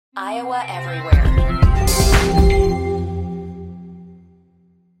Iowa Everywhere.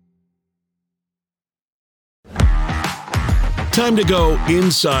 Time to go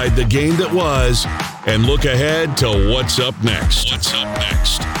inside the game that was and look ahead to what's up next.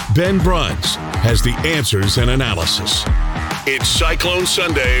 Ben Bruns has the answers and analysis. It's Cyclone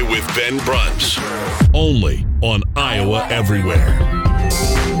Sunday with Ben Bruns, only on Iowa Everywhere.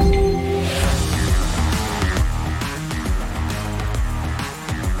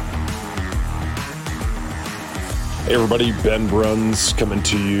 Hey everybody, Ben Bruns coming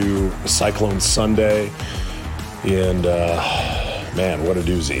to you Cyclone Sunday. And man, what a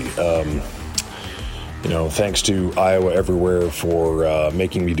doozy. Thanks to Iowa Everywhere for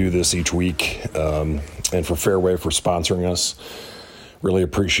making me do this each week, and for Fairway for sponsoring us. Really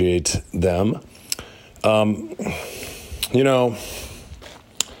appreciate them.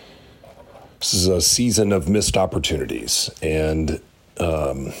 This is a season of missed opportunities, and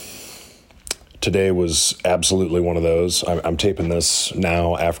today was absolutely one of those. I'm taping this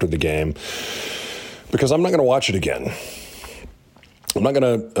now after the game because I'm not going to watch it again. I'm not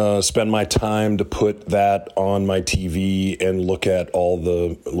going to spend my time to put that on my TV and look at all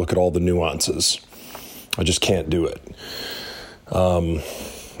the nuances. I just can't do it. And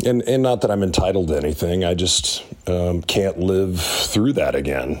not that I'm entitled to anything. I just can't live through that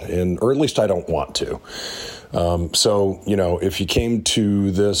again, or at least I don't want to. So if you came to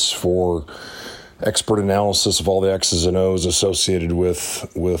this for expert analysis of all the X's and O's associated with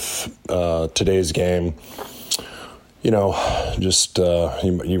today's game, you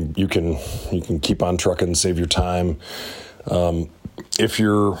can keep on trucking and save your time. If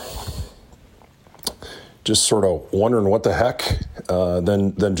you're just sort of wondering what the heck,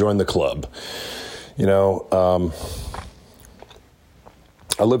 then join the club.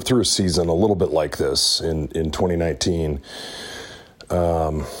 I lived through a season a little bit like this in 2019.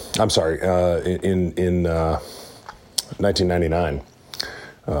 In 1999.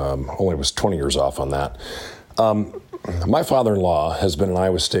 Only was 20 years off on that. My father-in-law has been an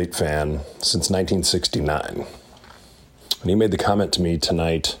Iowa State fan since 1969. And he made the comment to me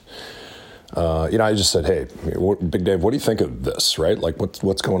tonight. I just said, "Hey, Big Dave, what do you think of this, right? Like,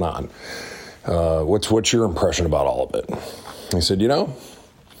 what's going on? What's your impression about all of it?" And he said,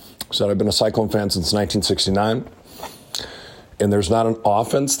 I've been a Cyclone fan since 1969. And there's not an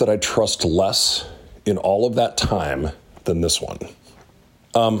offense that I trust less in all of that time than this one.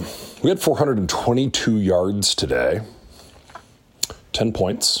 We had 422 yards today, 10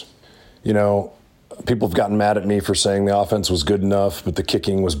 points. People have gotten mad at me for saying the offense was good enough, but the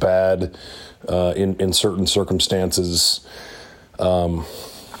kicking was bad in certain circumstances. The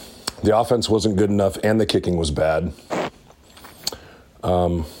offense wasn't good enough and the kicking was bad.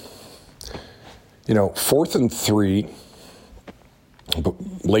 4th and 3,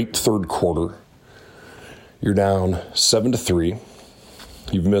 late third quarter, you're down 7-3.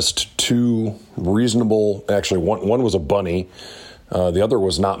 You've missed two reasonable, actually one was a bunny. The other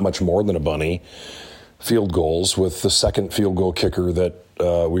was not much more than a bunny. Field goals with the second field goal kicker that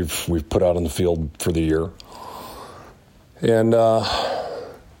we've put out on the field for the year. And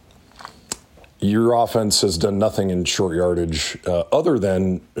your offense has done nothing in short yardage other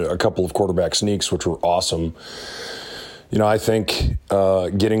than a couple of quarterback sneaks, which were awesome. I think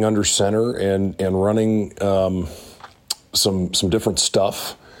getting under center and running some different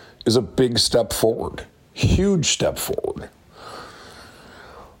stuff is a big step forward, huge step forward.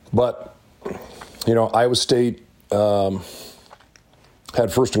 But, Iowa State had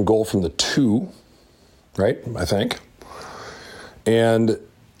first and goal from the 2, right, I think, and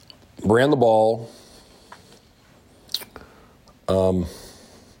ran the ball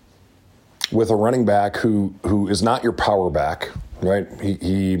with a running back who is not your power back, right?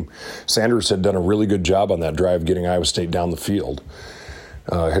 Sanders had done a really good job on that drive getting Iowa State down the field.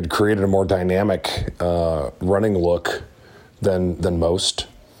 Had created a more dynamic running look than most.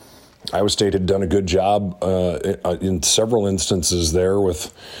 Iowa State had done a good job in several instances there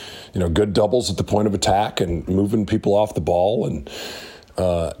with, good doubles at the point of attack and moving people off the ball and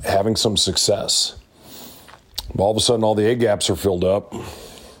having some success. All of a sudden, all the A-gaps are filled up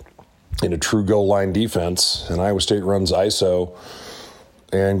in a true goal line defense, and Iowa State runs ISO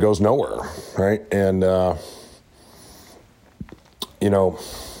and goes nowhere, right? And,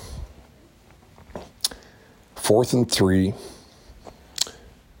 4th and 3,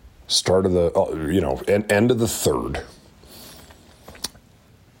 start of the, end of the third,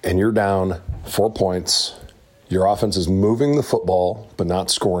 and you're down 4 points. Your offense is moving the football but not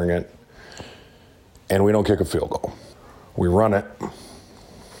scoring it, and we don't kick a field goal. We run it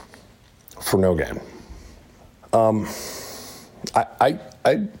for no gain. I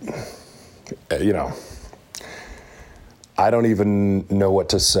don't even know what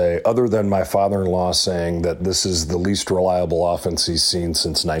to say other than my father-in-law saying that this is the least reliable offense he's seen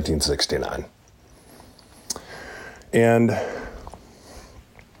since 1969. And,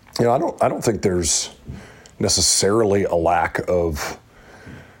 I don't think there's necessarily a lack of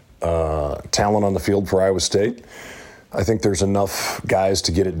talent on the field for Iowa State. I think there's enough guys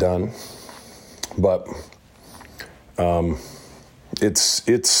to get it done, but it's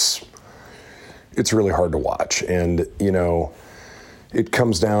really hard to watch. And, it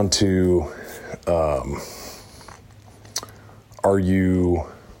comes down to,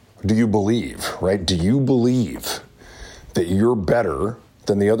 do you believe, right? Do you believe that you're better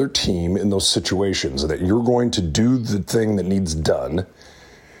than the other team in those situations, that you're going to do the thing that needs done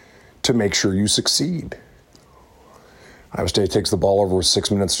to make sure you succeed? Iowa State takes the ball over with 6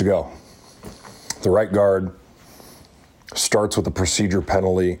 minutes to go. The right guard starts with a procedure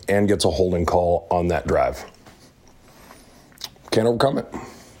penalty and gets a holding call on that drive. Can't overcome it.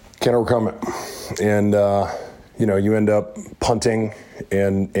 And, you end up punting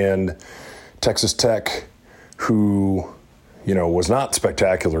and Texas Tech, who, was not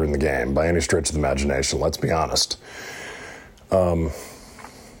spectacular in the game by any stretch of the imagination, let's be honest,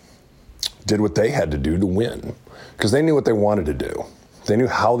 did what they had to do to win because they knew what they wanted to do. They knew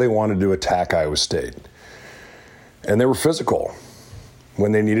how they wanted to attack Iowa State. And they were physical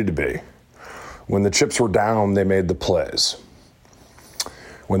when they needed to be. When the chips were down, they made the plays.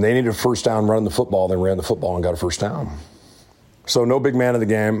 When they needed a first down running the football, they ran the football and got a first down. So no big man of the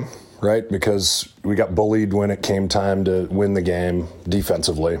game, right? Because we got bullied when it came time to win the game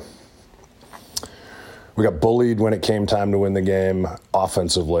defensively. We got bullied when it came time to win the game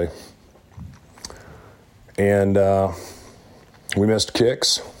offensively. And we missed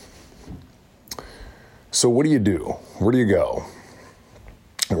kicks. So what do you do? Where do you go?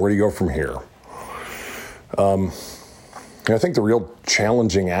 And where do you go from here? And I think the real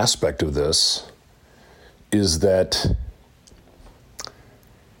challenging aspect of this is that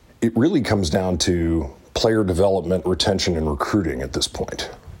it really comes down to player development, retention, and recruiting at this point,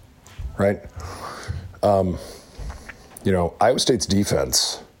 right? Iowa State's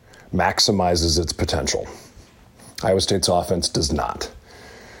defense maximizes its potential. Iowa State's offense does not.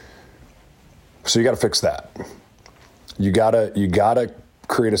 So you got to fix that. You got to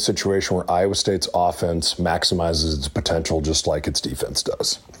create a situation where Iowa State's offense maximizes its potential just like its defense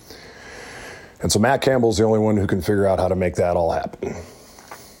does. And so Matt Campbell's the only one who can figure out how to make that all happen.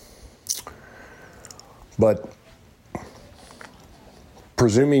 But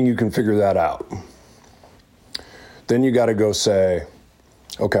presuming you can figure that out, then you got to go say,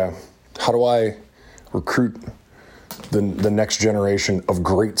 okay, how do I recruit the next generation of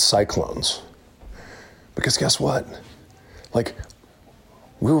great Cyclones? Because guess what?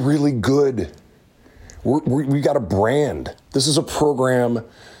 We're really good. We got a brand. This is a program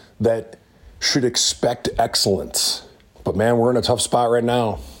that should expect excellence. But man, we're in a tough spot right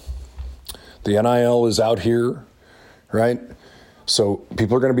now. The NIL is out here, right? So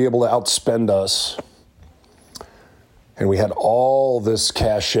people are going to be able to outspend us. And we had all this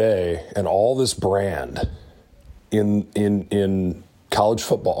cachet and all this brand in college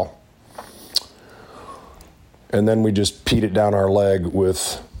football. And then we just peed it down our leg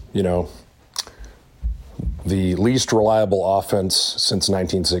with, the least reliable offense since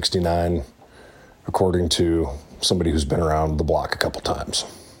 1969, according to somebody who's been around the block a couple times.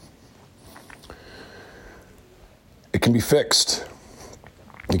 It can be fixed.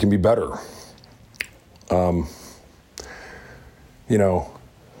 It can be better.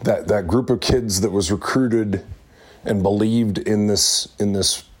 That group of kids that was recruited and believed in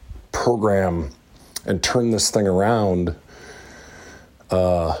this program and turned this thing around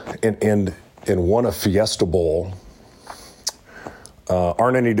and won a Fiesta Bowl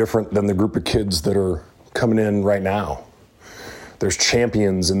aren't any different than the group of kids that are coming in right now. There's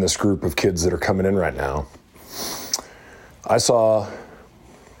champions in this group of kids that are coming in right now. I saw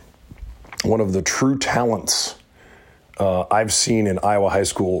one of the true talents I've seen in Iowa high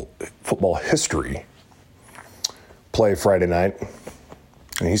school football history play Friday night,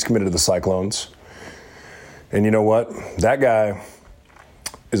 and he's committed to the Cyclones. And you know what? That guy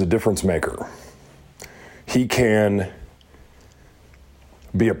is a difference maker. He can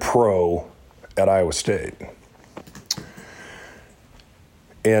be a pro at Iowa State.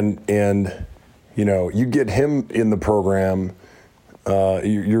 And you get him in the program,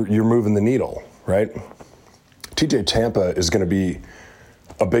 you're moving the needle, right? TJ Tampa is going to be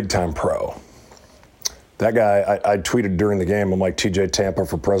a big-time pro. That guy, I tweeted during the game, I'm like, TJ Tampa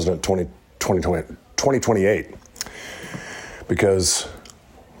for president 2028. because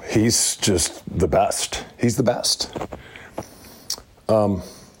he's just the best. He's the best.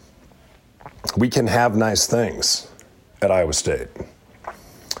 We can have nice things at Iowa State,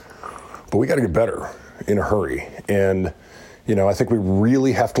 but we got to get better in a hurry. And, I think we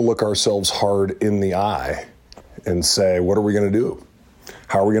really have to look ourselves hard in the eye and say, what are we going to do?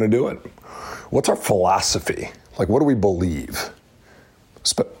 How are we going to do it? What's our philosophy? Like, what do we believe?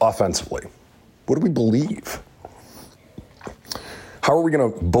 Offensively, what do we believe? How are we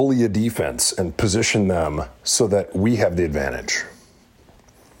going to bully a defense and position them so that we have the advantage?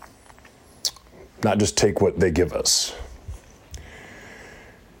 Not just take what they give us.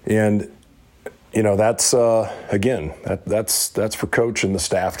 And, that's, again, that's for coach and the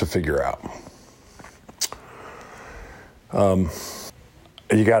staff to figure out.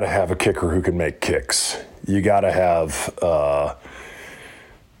 You got to have a kicker who can make kicks. You got to have,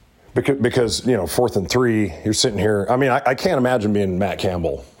 because 4th and 3, you're sitting here. I mean, I can't imagine being Matt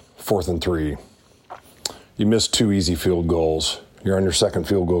Campbell, 4th and 3. You missed 2 easy field goals. You're on your second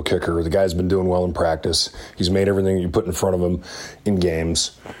field goal kicker. The guy's been doing well in practice. He's made everything you put in front of him in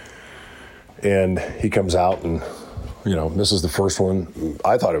games. And he comes out and, misses the first one.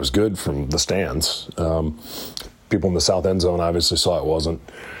 I thought it was good from the stands. People in the south end zone obviously saw it wasn't.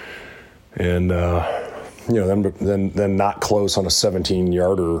 And, then not close on a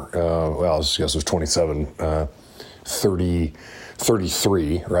 17-yarder. I guess it was 27,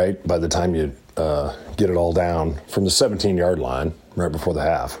 33, right? By the time you get it all down from the 17-yard line right before the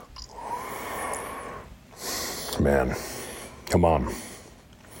half. Man, come on.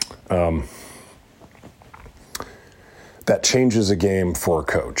 That changes a game for a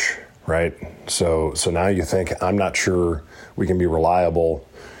coach, right? So now you think, I'm not sure we can be reliable,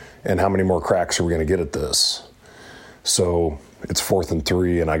 and how many more cracks are we going to get at this? So it's 4th and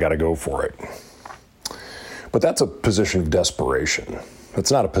 3, and I got to go for it. But that's a position of desperation. That's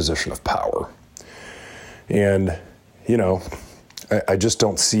not a position of power. And, I just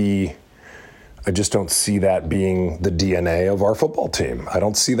don't see that being the DNA of our football team. I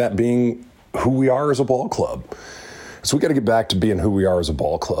don't see that being who we are as a ball club. So we got to get back to being who we are as a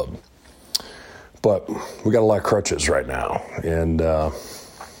ball club. But we got a lot of crutches right now. And, the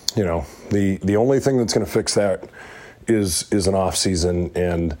only thing that's going to fix that is an off season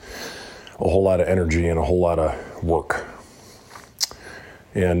and a whole lot of energy and a whole lot of work.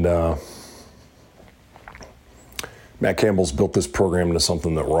 And Matt Campbell's built this program into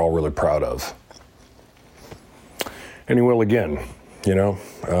something that we're all really proud of. And he will again,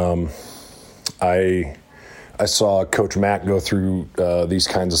 I saw Coach Mack go through these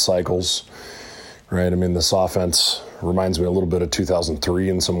kinds of cycles, right? I mean, this offense reminds me a little bit of 2003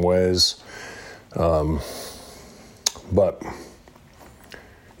 in some ways. But,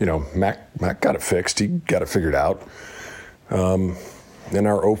 Mack got it fixed. He got it figured out. And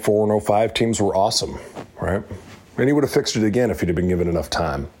our 04 and 05 teams were awesome, right? And he would have fixed it again if he'd have been given enough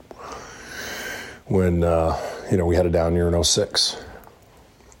time when, we had a down year in 06.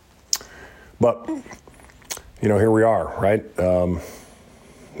 But, here we are, right?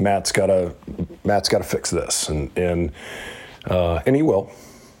 Matt's got to fix this, and he will.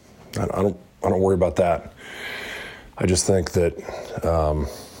 I don't worry about that. I just think that,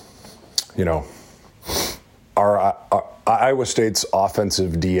 our Iowa State's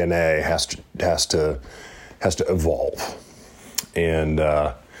offensive DNA has to evolve, and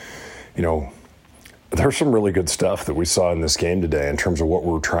there's some really good stuff that we saw in this game today in terms of what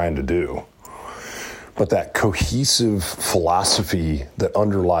we're trying to do. But that cohesive philosophy that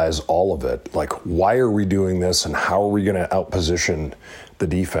underlies all of it, like, why are we doing this and how are we going to outposition the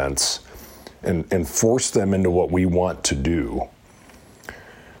defense and force them into what we want to do?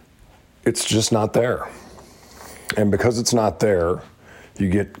 It's just not there. And because it's not there, you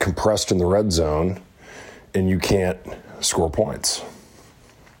get compressed in the red zone and you can't score points.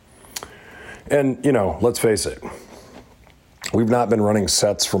 And, let's face it, we've not been running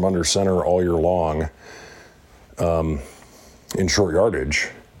sets from under center all year long in short yardage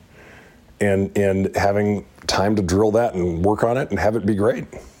and having time to drill that and work on it and have it be great.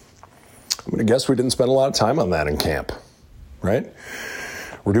 I'm going to guess we didn't spend a lot of time on that in camp, right?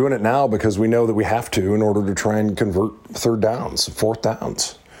 We're doing it now because we know that we have to in order to try and convert third downs, fourth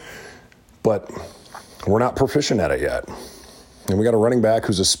downs. But we're not proficient at it yet. And we got a running back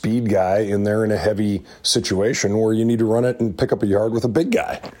who's a speed guy in there in a heavy situation where you need to run it and pick up a yard with a big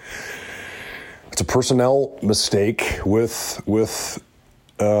guy. It's a personnel mistake with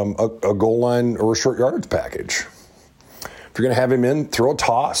a goal line or a short yardage package. If you're going to have him in, throw a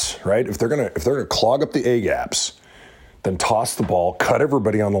toss, right? If they're going to clog up the A gaps, then toss the ball, cut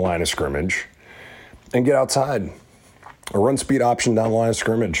everybody on the line of scrimmage, and get outside. a run speed option down the line of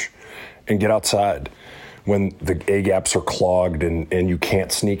scrimmage and get outside when the A-gaps are clogged and you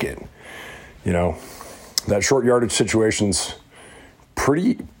can't sneak it. You know, that short yardage situation's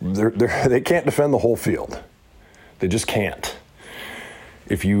they can't defend the whole field. They just can't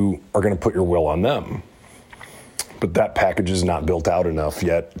if you are going to put your will on them. But that package is not built out enough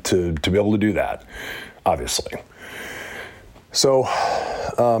yet to be able to do that, obviously. So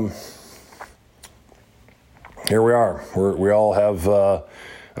here we are. We all have a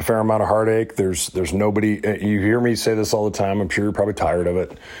fair amount of heartache. There's nobody, you hear me say this all the time, I'm sure you're probably tired of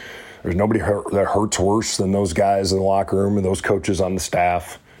it. There's nobody that hurts worse than those guys in the locker room and those coaches on the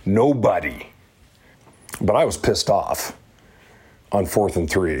staff. Nobody. But I was pissed off on 4th and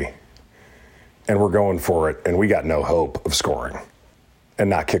 3, and we're going for it, and we got no hope of scoring and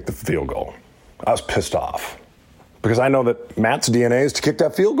not kick the field goal. I was pissed off because I know that Matt's DNA is to kick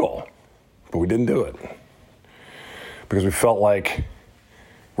that field goal, but we didn't do it because we felt like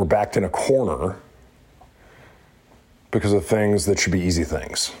we're backed in a corner because of things that should be easy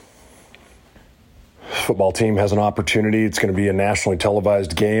things. Football team has an opportunity. It's going to be a nationally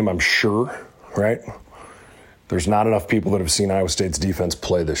televised game, I'm sure, right? There's not enough people that have seen Iowa State's defense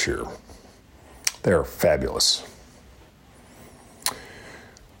play this year. They're fabulous.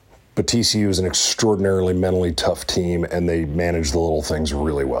 But TCU is an extraordinarily mentally tough team, and they manage the little things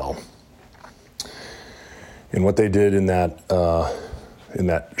really well. And what they did in that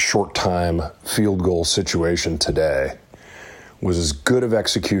short time field goal situation today was as good of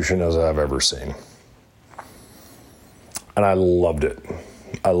execution as I've ever seen. And I loved it.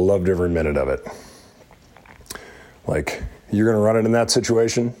 I loved every minute of it. Like, you're going to run it in that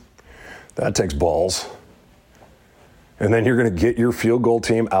situation? That takes balls. And then you're going to get your field goal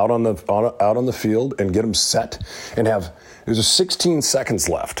team out on the field and get them set and there's 16 seconds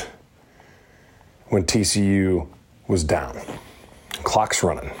left when TCU was down. Clock's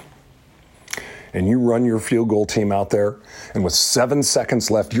running. And you run your field goal team out there, and with 7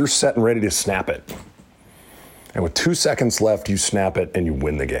 seconds left, you're set and ready to snap it. And with 2 seconds left, you snap it and you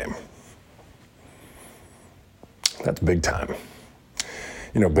win the game. That's big time.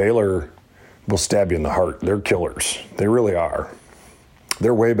 You know, Baylor will stab you in the heart. They're killers. They really are.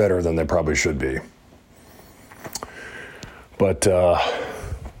 They're way better than they probably should be. But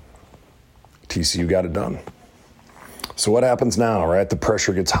TCU got it done. So what happens now, right? The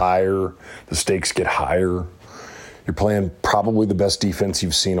pressure gets higher. The stakes get higher. You're playing probably the best defense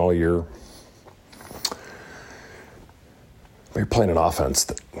you've seen all year. But you're playing an offense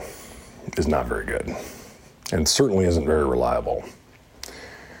that is not very good and certainly isn't very reliable.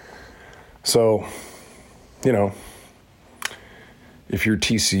 So, you know, if you're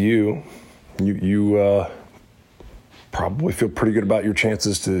TCU, you probably feel pretty good about your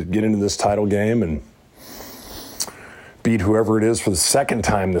chances to get into this title game and beat whoever it is for the second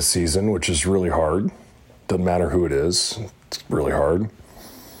time this season, which is really hard. Doesn't matter who it is. It's really hard.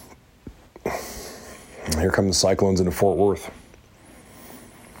 And here come the Cyclones into Fort Worth.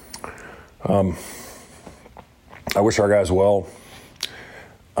 I wish our guys well.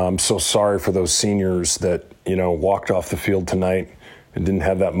 I'm so sorry for those seniors that, you know, walked off the field tonight and didn't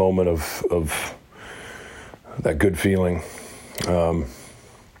have that moment of that good feeling. You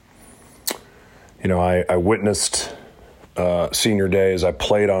know, I witnessed senior day as I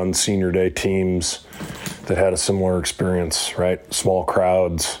played on senior day teams that had a similar experience, right? Small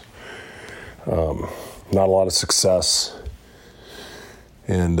crowds, not a lot of success,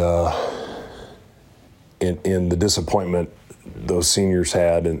 and in the disappointment those seniors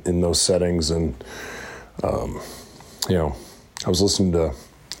had in those settings. And, you know, I was listening to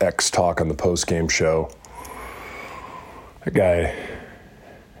X talk on the post-game show. That guy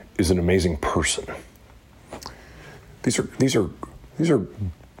is an amazing person. These are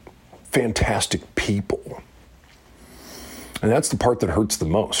fantastic people. And that's the part that hurts the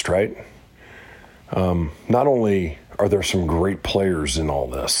most, right? Not only are there some great players in all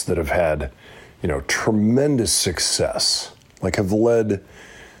this that have had, you know, tremendous success, like have led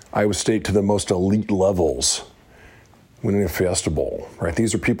Iowa State to the most elite levels, winning a Fiesta Bowl, right?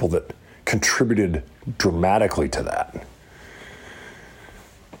 These are people that contributed dramatically to that.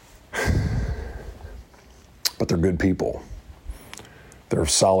 But they're good people. They're of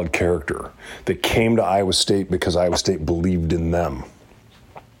solid character. They came to Iowa State because Iowa State believed in them.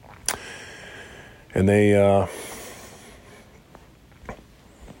 And they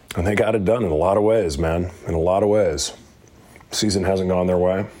got it done in a lot of ways, man. In a lot of ways. Season hasn't gone their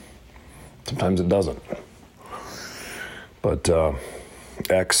way. Sometimes it doesn't. But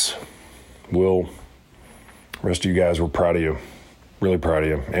X, Will, the rest of you guys, we're proud of you. Really proud of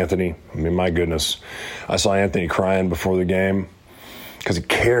you, Anthony. I mean, my goodness. I saw Anthony crying before the game because he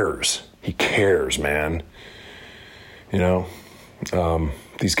cares. He cares, man. You know,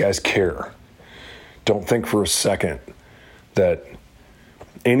 these guys care. Don't think for a second that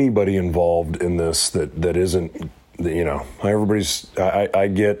anybody involved in this that isn't, you know, everybody's. I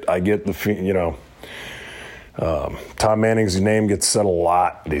get the, you know. Tom Manning's name gets said a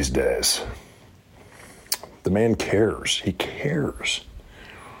lot these days. The man cares. He cares.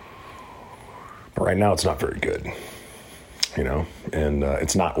 But right now it's not very good, you know, and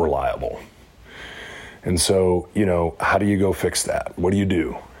it's not reliable. And so, you know, how do you go fix that? What do you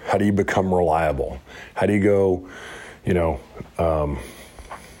do? How do you become reliable? How do you go, you know,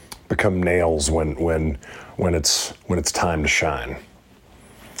 become nails when it's time to shine?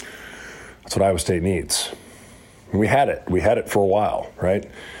 That's what Iowa State needs. We had it for a while, right?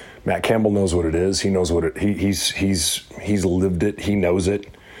 Matt Campbell knows what it is. He knows what it. He's lived it. He knows it.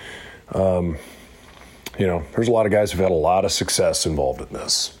 You know, there's a lot of guys who've had a lot of success involved in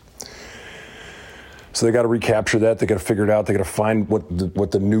this. So they got to recapture that. They got to figure it out. They got to find what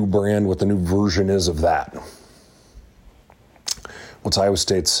the new brand, what the new version is of that. What's Iowa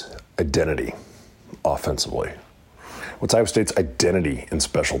State's identity offensively? What's Iowa State's identity in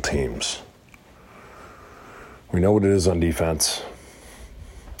special teams? We know what it is on defense.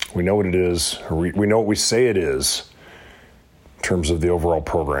 We know what it is. We know what we say it is in terms of the overall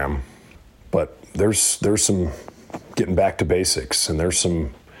program. But there's some getting back to basics, and there's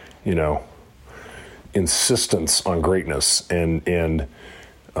some, you know, insistence on greatness and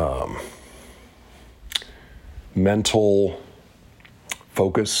mental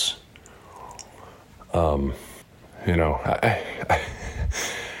focus. You know,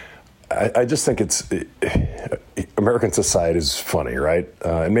 I just think it's American society is funny, right?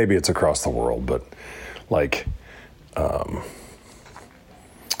 And maybe it's across the world, but like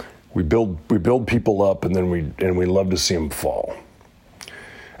we build people up, and then we love to see them fall,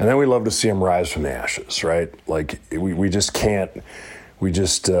 and then we love to see them rise from the ashes, right? Like we just can't. We're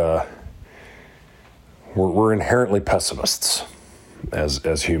inherently pessimists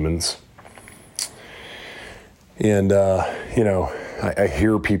as humans, and you know. I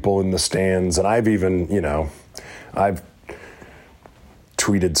hear people in the stands, and I've even, you know, I've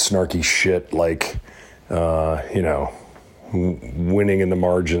tweeted snarky shit like, you know, winning in the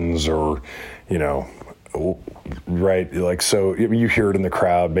margins, or, you know, right? Like, so you hear it in the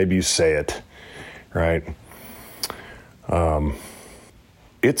crowd, maybe you say it, right?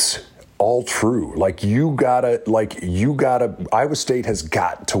 It's all true. Iowa State has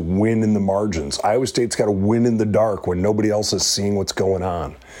got to win in the margins. Iowa State's got to win in the dark when nobody else is seeing what's going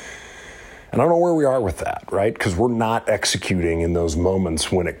on. And I don't know where we are with that, right? Because we're not executing in those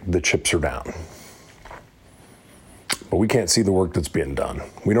moments when the chips are down. But we can't see the work that's being done.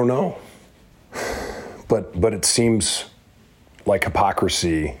 We don't know. But it seems like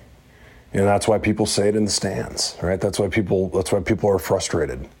hypocrisy, and that's why people say it in the stands, right? That's why people are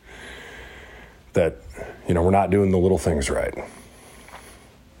frustrated. That, you know, we're not doing the little things right.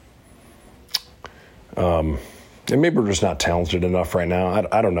 And maybe we're just not talented enough right now.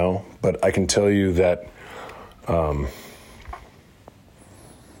 I don't know. But I can tell you that our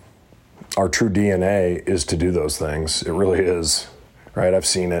true DNA is to do those things. It really is, right? I've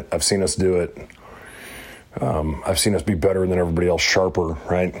seen it. I've seen us do it. I've seen us be better than everybody else, sharper,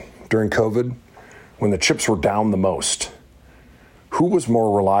 right? During COVID, when the chips were down the most, who was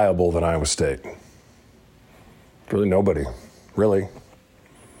more reliable than Iowa State? Really nobody. Really.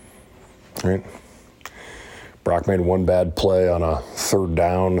 Right? Brock made one bad play on a third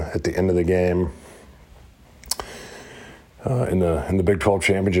down at the end of the game in the Big 12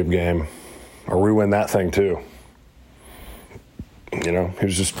 championship game. Or we win that thing too. You know, he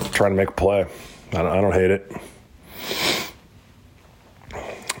was just trying to make a play. I don't hate it.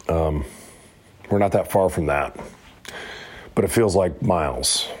 We're not that far from that. But it feels like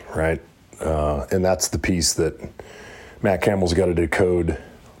miles, right? And that's the piece that Matt Campbell's got to decode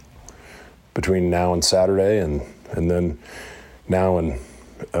between now and Saturday, and then now and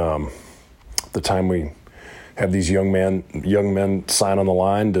the time we have these young men sign on the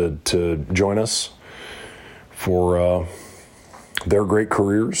line to join us for their great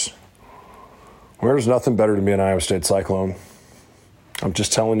careers. Well, there's nothing better to be an Iowa State Cyclone. I'm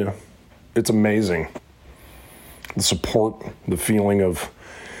just telling you, it's amazing. The support, the feeling of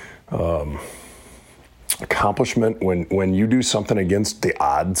accomplishment when you do something against the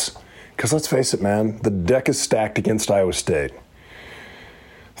odds. Because let's face it, man, the deck is stacked against Iowa State.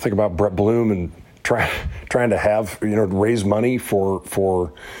 Think about Brett Bloom and trying to have, raise money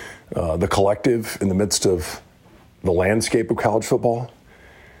for the collective in the midst of the landscape of college football,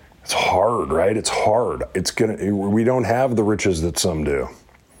 it's hard, right? It's hard. We don't have the riches that some do.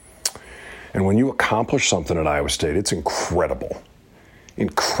 And when you accomplish something at Iowa State, it's incredible.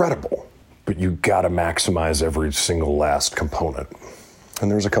 Incredible. But you got to maximize every single last component. And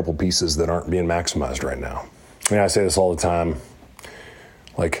there's a couple pieces that aren't being maximized right now. I mean, I say this all the time.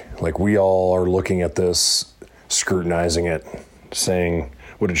 Like we all are looking at this, scrutinizing it, saying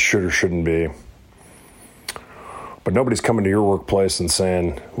what it should or shouldn't be. But nobody's coming to your workplace and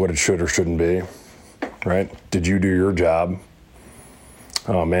saying what it should or shouldn't be, right? Did you do your job?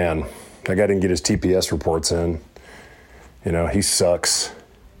 Oh, man, that guy didn't get his TPS reports in. You know, he sucks.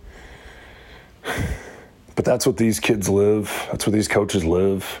 But that's what these kids live. That's what these coaches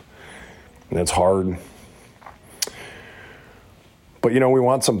live. And it's hard. But, you know, we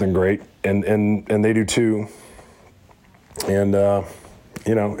want something great, and they do too. And,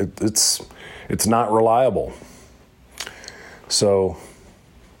 you know, it's not reliable. So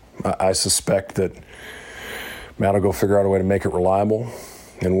I suspect that Matt will go figure out a way to make it reliable,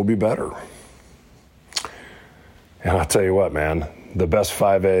 and we'll be better. And I'll tell you what, man, the best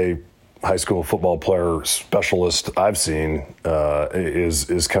 5A high school football player specialist I've seen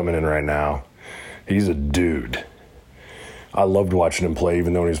is coming in right now. He's a dude. I loved watching him play,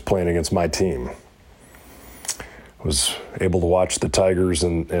 even though he was playing against my team. Was able to watch the Tigers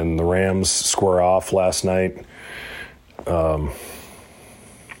and the Rams square off last night. You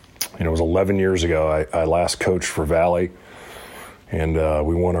know, it was 11 years ago. I last coached for Valley, and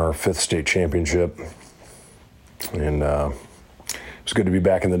we won our 5th state championship. And it was good to be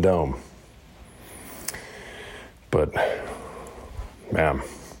back in the Dome. But, man,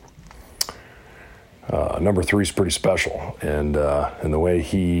 number 3 is pretty special, and the way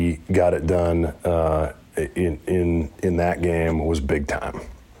he got it done in that game was big time.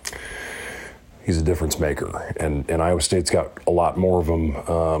 He's a difference maker, and Iowa State's got a lot more of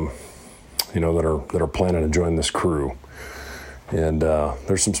them, you know, that are planning to join this crew. And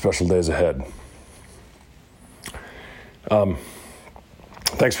there's some special days ahead.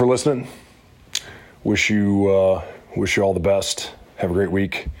 Thanks for listening. Wish you all the best. Have a great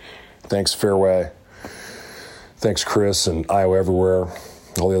week. Thanks, Fairway. Thanks, Chris and Iowa Everywhere,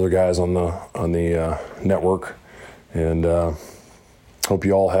 all the other guys on the network, and hope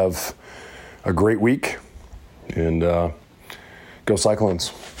you all have a great week, and go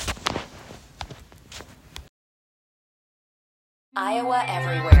Cyclones. Iowa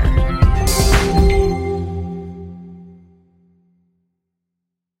Everywhere.